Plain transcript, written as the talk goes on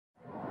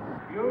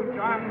You,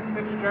 John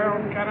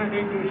Fitzgerald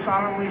Kennedy, do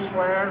solemnly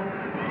swear.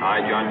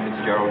 I, John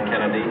Fitzgerald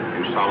Kennedy,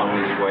 do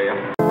solemnly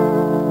swear.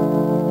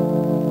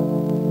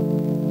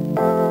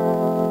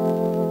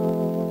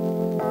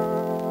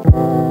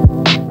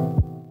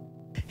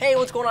 Hey,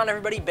 what's going on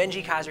everybody?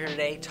 Benji Kaiser here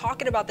today,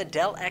 talking about the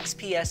Dell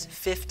XPS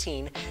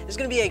 15. This is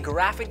going to be a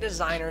graphic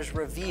designer's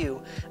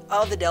review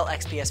of the Dell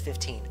XPS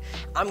 15.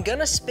 I'm going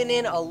to spin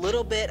in a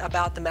little bit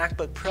about the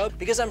MacBook Pro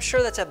because I'm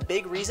sure that's a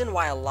big reason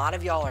why a lot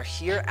of y'all are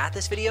here at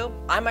this video.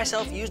 I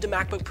myself used a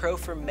MacBook Pro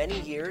for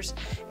many years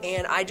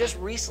and I just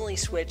recently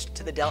switched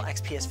to the Dell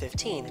XPS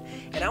 15.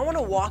 And I want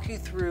to walk you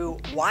through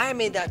why I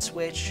made that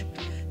switch,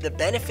 the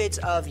benefits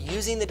of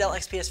using the Dell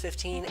XPS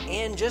 15,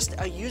 and just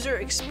a user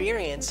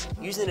experience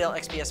using the Dell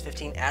XPS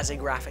 15 as a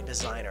graphic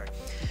designer.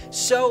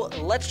 So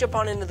let's jump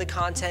on into the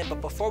content, but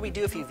before we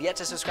do, if you've yet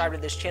to subscribe to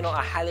this channel,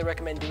 I highly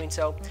recommend doing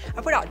so.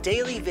 I put out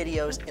daily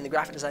videos in the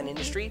graphic design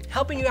industry,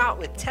 helping you out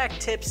with tech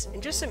tips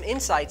and just some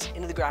insights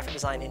into the graphic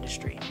design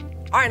industry.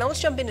 Alright, now let's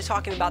jump into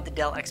talking about the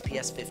Dell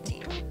XPS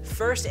 15.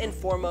 First and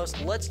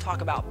foremost, let's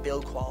talk about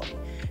build quality.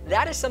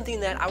 That is something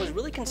that I was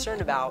really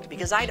concerned about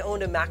because I'd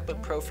owned a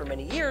MacBook Pro for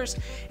many years,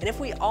 and if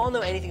we all know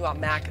anything about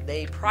Mac,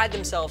 they pride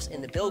themselves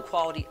in the build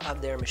quality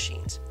of their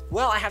machines.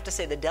 Well, I have to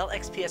say the Dell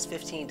XPS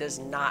 15 does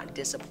not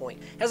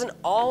disappoint. It has an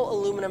all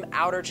aluminum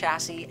outer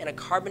chassis and a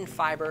carbon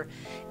fiber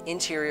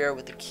interior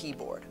with the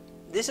keyboard.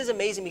 This is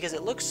amazing because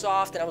it looks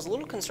soft, and I was a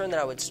little concerned that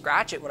I would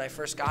scratch it when I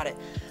first got it,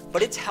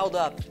 but it's held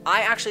up.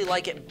 I actually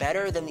like it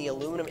better than the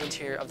aluminum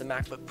interior of the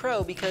MacBook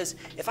Pro because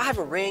if I have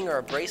a ring or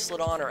a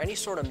bracelet on or any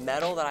sort of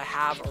metal that I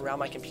have around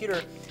my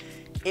computer,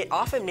 it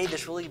often made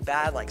this really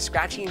bad like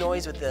scratchy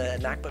noise with the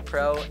MacBook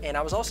Pro, and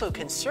I was also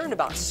concerned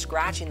about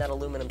scratching that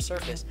aluminum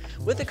surface.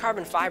 With the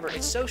carbon fiber,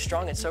 it's so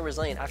strong, it's so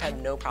resilient, I've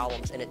had no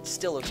problems, and it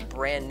still looks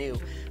brand new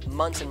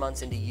months and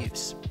months into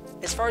use.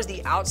 As far as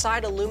the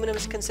outside aluminum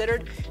is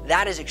considered,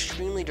 that is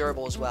extremely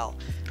durable as well.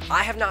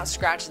 I have not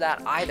scratched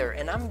that either,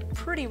 and I'm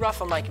pretty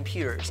rough on my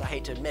computers, I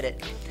hate to admit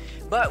it.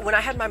 But when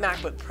I had my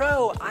MacBook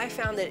Pro, I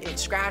found that it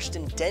scratched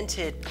and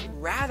dented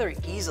rather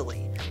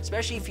easily,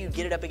 especially if you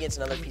get it up against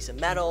another piece of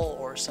metal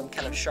or some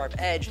kind of sharp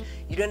edge,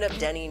 you'd end up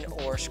denting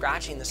or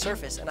scratching the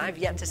surface, and I've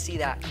yet to see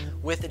that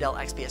with the Dell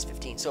XPS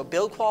 15. So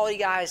build quality,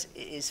 guys,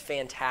 is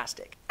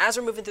fantastic. As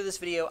we're moving through this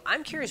video,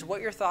 I'm curious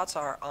what your thoughts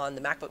are on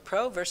the MacBook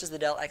Pro versus the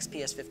Dell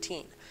XPS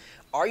 15.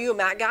 Are you a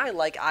Mac guy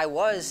like I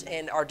was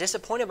and are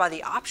disappointed by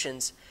the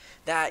options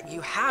that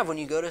you have when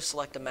you go to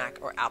select a Mac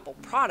or Apple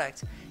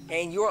product,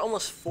 and you're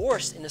almost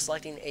forced into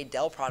selecting a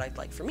Dell product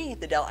like, for me,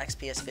 the Dell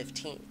XPS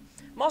 15?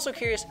 I'm also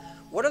curious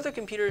what other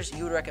computers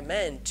you would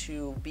recommend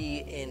to be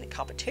in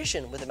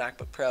competition with the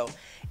MacBook Pro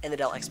and the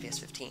Dell XPS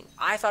 15.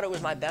 I thought it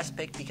was my best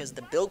pick because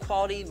the build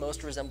quality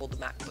most resembled the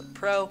MacBook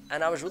Pro,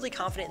 and I was really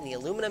confident in the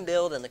aluminum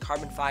build, and the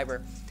carbon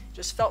fiber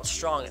just felt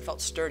strong, it felt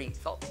sturdy, it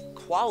felt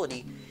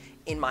quality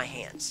in my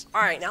hands.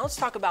 Alright, now let's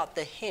talk about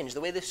the hinge, the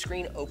way the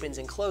screen opens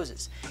and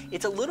closes.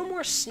 It's a little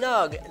more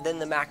snug than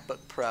the MacBook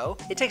Pro.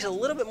 It takes a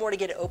little bit more to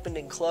get it opened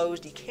and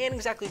closed. You can't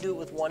exactly do it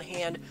with one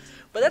hand,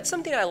 but that's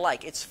something I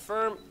like. It's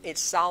firm, it's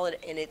solid,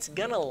 and it's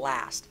gonna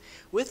last.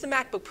 With the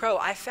MacBook Pro,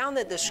 I found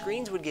that the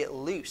screens would get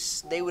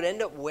loose. They would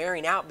end up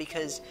wearing out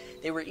because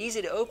they were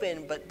easy to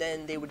open, but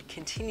then they would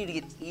continue to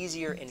get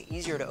easier and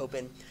easier to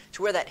open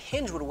to where that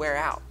hinge would wear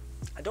out.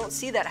 I don't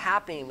see that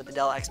happening with the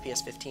Dell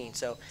XPS 15,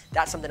 so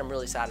that's something I'm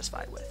really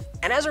satisfied with.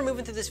 And as we're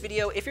moving through this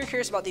video, if you're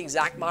curious about the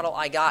exact model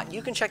I got,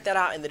 you can check that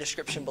out in the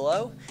description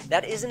below.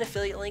 That is an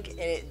affiliate link, and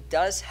it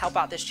does help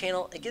out this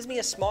channel. It gives me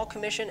a small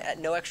commission at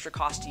no extra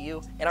cost to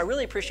you, and I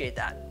really appreciate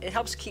that. It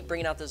helps keep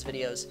bringing out those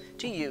videos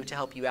to you to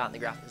help you out in the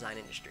graphic design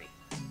industry.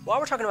 While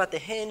we're talking about the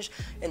hinge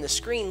and the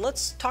screen,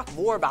 let's talk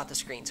more about the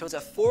screen. So it's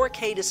a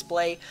 4K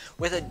display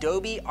with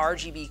Adobe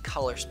RGB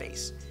color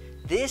space.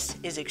 This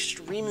is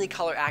extremely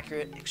color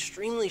accurate,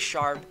 extremely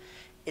sharp.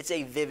 It's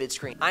a vivid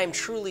screen. I am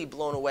truly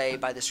blown away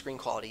by the screen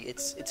quality.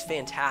 It's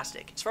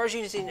fantastic. As far as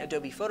using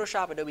Adobe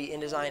Photoshop, Adobe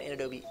InDesign, and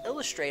Adobe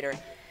Illustrator,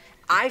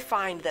 I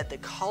find that the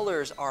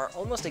colors are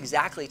almost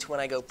exactly to when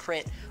I go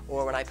print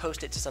or when I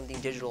post it to something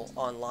digital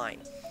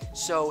online.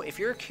 So if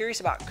you're curious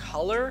about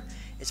color,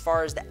 as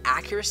far as the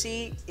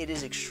accuracy, it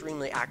is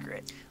extremely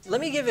accurate.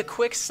 Let me give a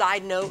quick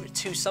side note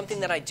to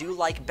something that I do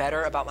like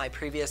better about my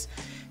previous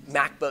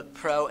MacBook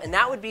Pro, and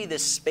that would be the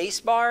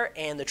spacebar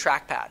and the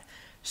trackpad.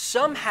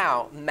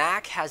 Somehow,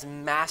 Mac has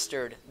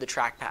mastered the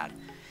trackpad.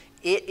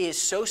 It is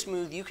so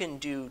smooth. You can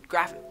do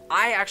graphic.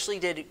 I actually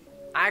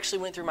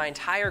went through my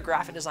entire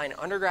graphic design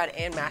undergrad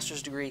and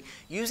master's degree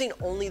using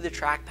only the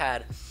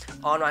trackpad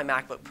on my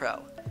MacBook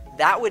Pro.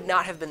 That would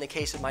not have been the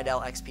case with my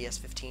Dell XPS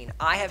 15.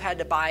 I have had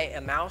to buy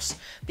a mouse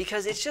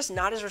because it's just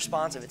not as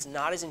responsive, it's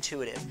not as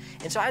intuitive.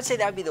 And so I'd say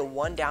that would be the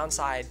one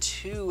downside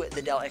to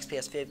the Dell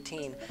XPS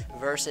 15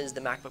 versus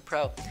the MacBook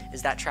Pro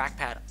is that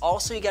trackpad.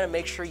 Also, you gotta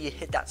make sure you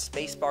hit that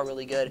space bar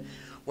really good.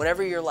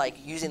 Whenever you're like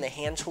using the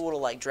hand tool to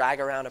like drag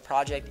around a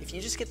project, if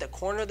you just get the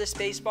corner of the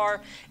space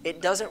bar,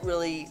 it doesn't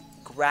really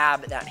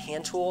grab that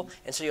hand tool,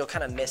 and so you'll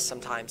kind of miss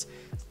sometimes.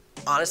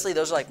 Honestly,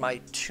 those are like my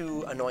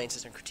two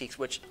annoyances and critiques,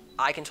 which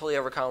I can totally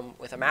overcome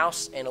with a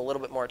mouse and a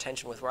little bit more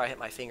attention with where I hit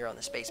my finger on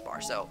the space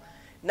bar. So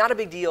not a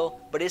big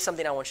deal, but it is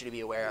something I want you to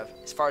be aware of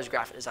as far as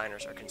graphic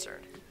designers are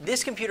concerned.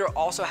 This computer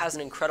also has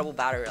an incredible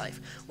battery life.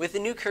 With the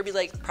new Kirby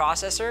Lake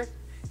processor,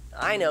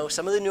 I know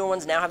some of the newer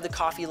ones now have the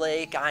Coffee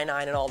Lake,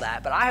 i9 and all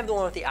that, but I have the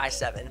one with the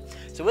i7.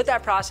 So with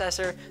that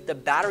processor, the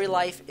battery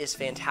life is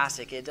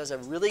fantastic. It does a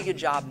really good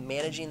job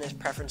managing the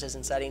preferences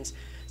and settings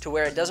to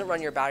where it doesn't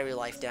run your battery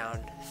life down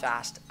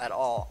fast at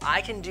all.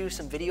 I can do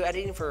some video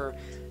editing for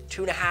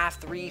 2.5,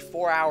 3,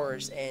 4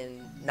 hours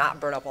and not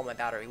burn up all my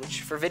battery,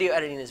 which for video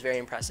editing is very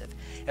impressive.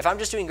 If I'm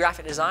just doing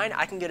graphic design,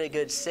 I can get a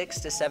good 6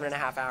 to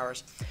 7.5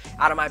 hours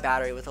out of my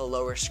battery with a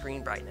lower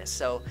screen brightness.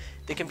 So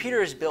the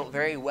computer is built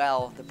very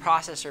well. The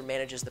processor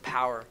manages the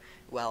power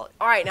well.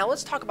 All right, now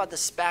let's talk about the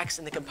specs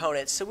and the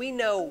components so we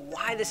know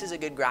why this is a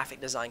good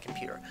graphic design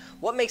computer.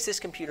 What makes this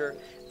computer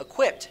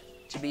equipped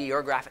to be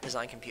your graphic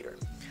design computer?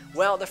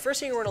 Well, the first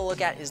thing we're going to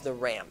look at is the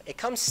RAM. It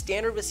comes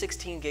standard with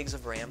 16 gigs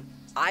of RAM.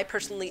 I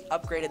personally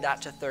upgraded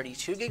that to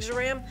 32 gigs of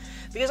RAM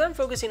because I'm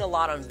focusing a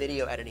lot on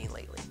video editing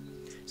lately.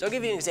 So I'll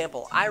give you an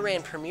example. I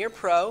ran Premiere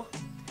Pro,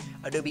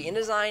 Adobe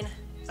InDesign,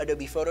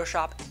 Adobe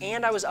Photoshop,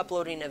 and I was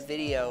uploading a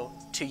video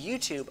to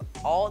YouTube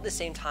all at the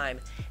same time,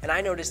 and I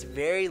noticed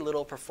very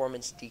little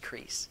performance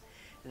decrease.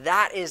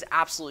 That is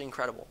absolutely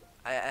incredible.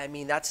 I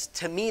mean,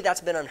 to me,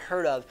 that's been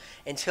unheard of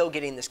until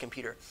getting this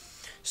computer.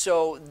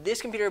 So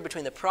this computer,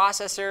 between the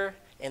processor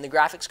and the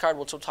graphics card,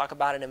 which we'll talk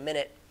about in a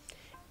minute,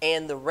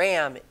 and the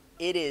RAM,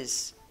 it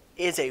is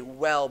a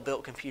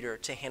well-built computer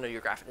to handle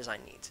your graphic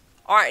design needs.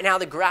 All right, now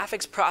the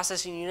graphics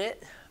processing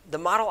unit. The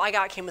model I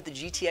got came with the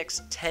GTX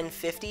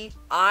 1050.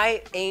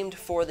 I aimed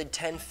for the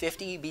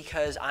 1050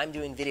 because I'm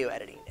doing video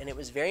editing, and it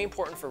was very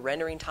important for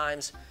rendering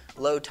times,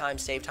 load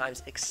times, save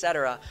times,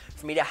 etc.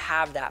 for me to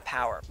have that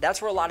power.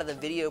 That's where a lot of the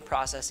video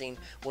processing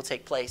will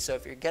take place. So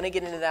if you're gonna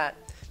get into that,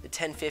 the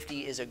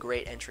 1050 is a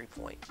great entry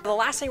point. The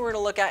last thing we're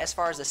gonna look at as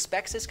far as the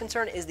specs is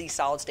concerned is the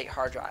solid-state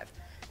hard drive.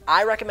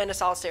 I recommend a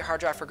solid-state hard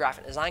drive for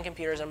graphic design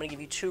computers. I'm gonna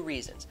give you 2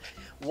 reasons.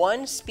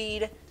 1,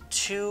 speed,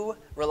 2,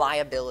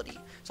 reliability.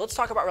 So let's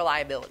talk about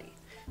reliability.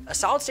 A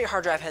solid-state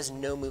hard drive has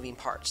no moving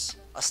parts.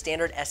 A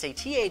standard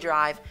SATA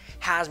drive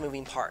has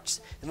moving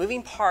parts. The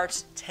moving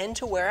parts tend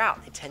to wear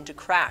out. They tend to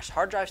crash.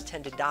 Hard drives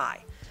tend to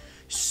die.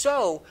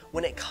 So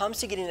when it comes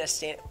to getting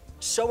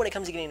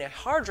a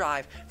hard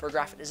drive for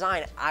graphic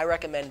design, I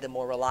recommend the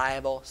more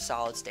reliable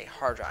solid-state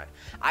hard drive.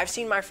 I've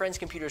seen my friends'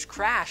 computers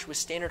crash with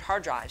standard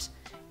hard drives,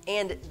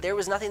 and there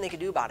was nothing they could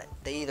do about it.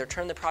 They either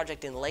turned the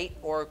project in late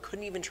or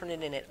couldn't even turn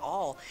it in at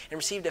all and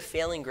received a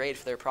failing grade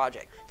for their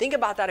project. Think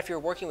about that if you're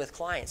working with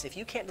clients. If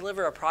you can't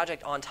deliver a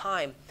project on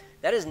time,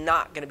 that is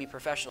not going to be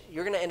professional.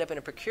 You're going to end up in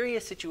a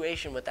precarious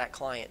situation with that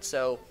client.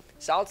 So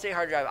solid-state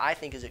hard drive, I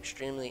think, is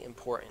extremely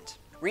important.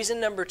 Reason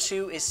number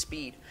 2 is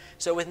speed.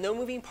 So with no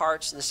moving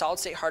parts, the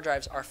solid-state hard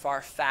drives are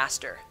far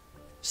faster.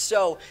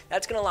 So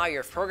that's going to allow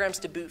your programs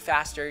to boot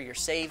faster, your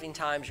saving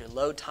times, your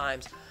load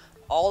times,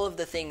 all of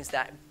the things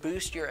that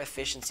boost your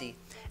efficiency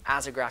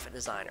as a graphic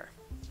designer.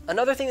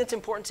 Another thing that's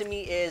important to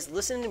me is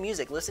listening to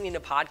music, listening to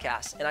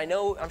podcasts. And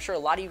I'm sure a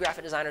lot of you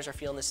graphic designers are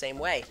feeling the same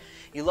way.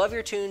 You love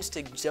your tunes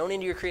to zone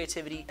into your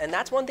creativity, and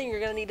that's one thing you're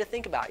gonna need to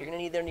think about. You're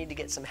gonna either need to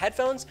get some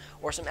headphones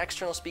or some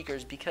external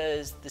speakers,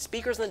 because the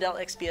speakers in the Dell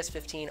XPS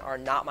 15 are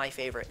not my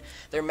favorite.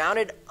 They're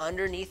mounted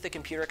underneath the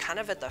computer, kind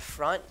of at the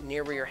front,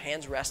 near where your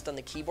hands rest on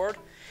the keyboard,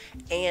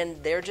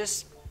 and they're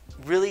just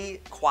really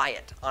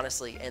quiet,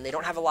 honestly, and they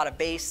don't have a lot of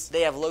bass.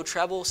 They have low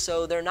treble,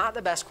 so they're not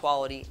the best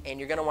quality, and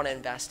you're gonna wanna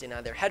invest in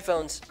either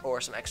headphones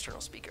or some external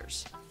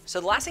speakers.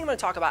 So the last thing I'm gonna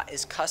talk about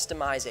is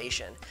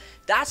customization.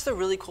 That's the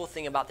really cool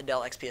thing about the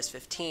Dell XPS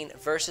 15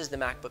 versus the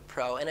MacBook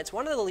Pro, and it's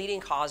one of the leading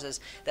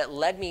causes that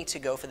led me to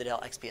go for the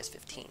Dell XPS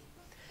 15.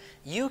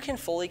 You can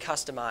fully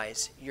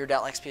customize your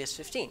Dell XPS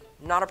 15.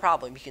 Not a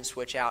problem. You can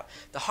switch out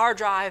the hard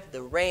drive,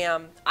 the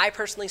RAM. I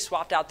personally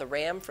swapped out the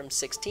RAM from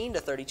 16 to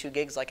 32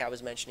 gigs like I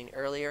was mentioning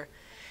earlier.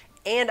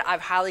 And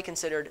I've highly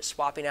considered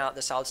swapping out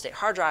the solid-state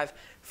hard drive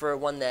for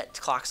one that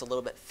clocks a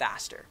little bit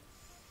faster.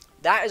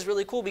 That is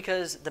really cool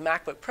because the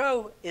MacBook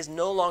Pro is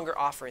no longer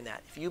offering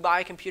that. If you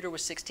buy a computer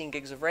with 16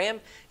 gigs of RAM,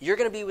 you're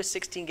going to be with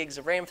 16 gigs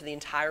of RAM for the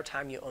entire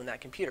time you own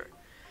that computer.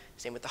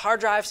 Same with the hard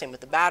drive, same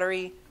with the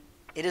battery.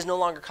 It is no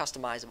longer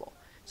customizable.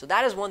 So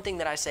that is one thing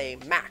that I say,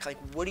 Mac, like,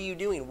 what are you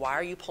doing? Why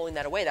are you pulling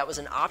that away? That was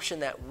an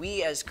option that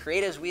we as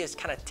creatives, we as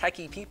kind of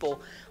techie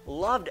people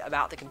loved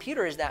about the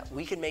computer, is that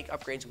we can make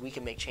upgrades, we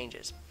can make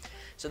changes.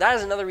 So that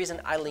is another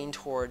reason I lean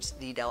towards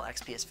the Dell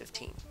XPS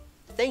 15.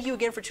 Thank you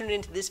again for tuning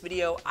into this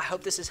video. I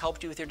hope this has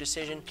helped you with your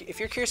decision. If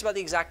you're curious about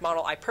the exact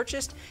model I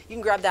purchased, you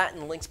can grab that in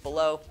the links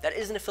below. That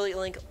is an affiliate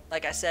link,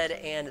 like I said,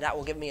 and that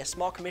will give me a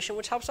small commission,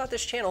 which helps out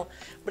this channel,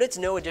 but it's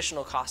no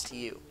additional cost to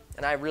you,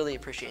 and I really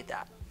appreciate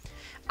that.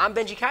 I'm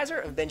Benji Kaiser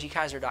of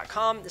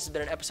BenjiKaiser.com. This has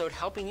been an episode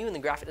helping you in the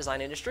graphic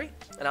design industry,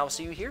 and I will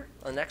see you here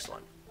on the next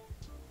one.